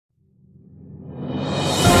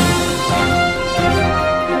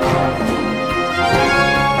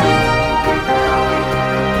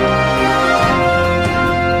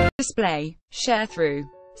display. Sharethrough.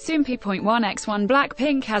 Soompi.1x1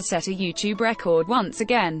 BLACKPINK has set a YouTube record once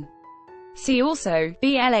again. See also,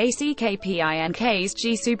 BLACKPINK's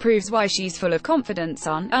Jisoo proves why she's full of confidence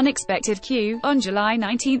on Unexpected Q on July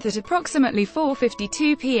 19 at approximately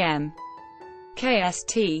 4:52 p.m.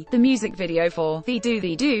 KST. The music video for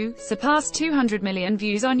DDU-DU surpassed 200 million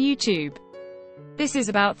views on YouTube. This is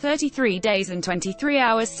about 33 days and 23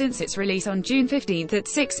 hours since its release on June 15 at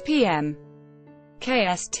 6 p.m.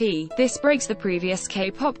 KST. This breaks the previous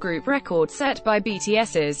K-pop group record set by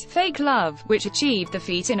BTS's Fake Love, which achieved the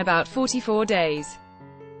feat in about 44 days.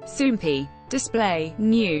 Soompi. Display.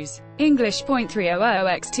 News.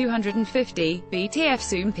 English.300x250, BTF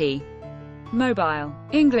Soompi. Mobile.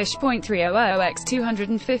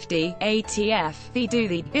 English.300x250, ATF.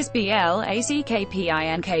 DDU-DU is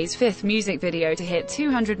BLACKPINK's fifth music video to hit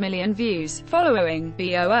 200 million views, following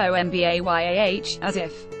BOOMBAYAH, As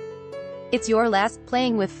If. It's your last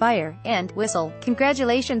Playing with Fire and Whistle.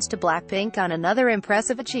 Congratulations to BLACKPINK on another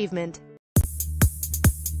impressive achievement.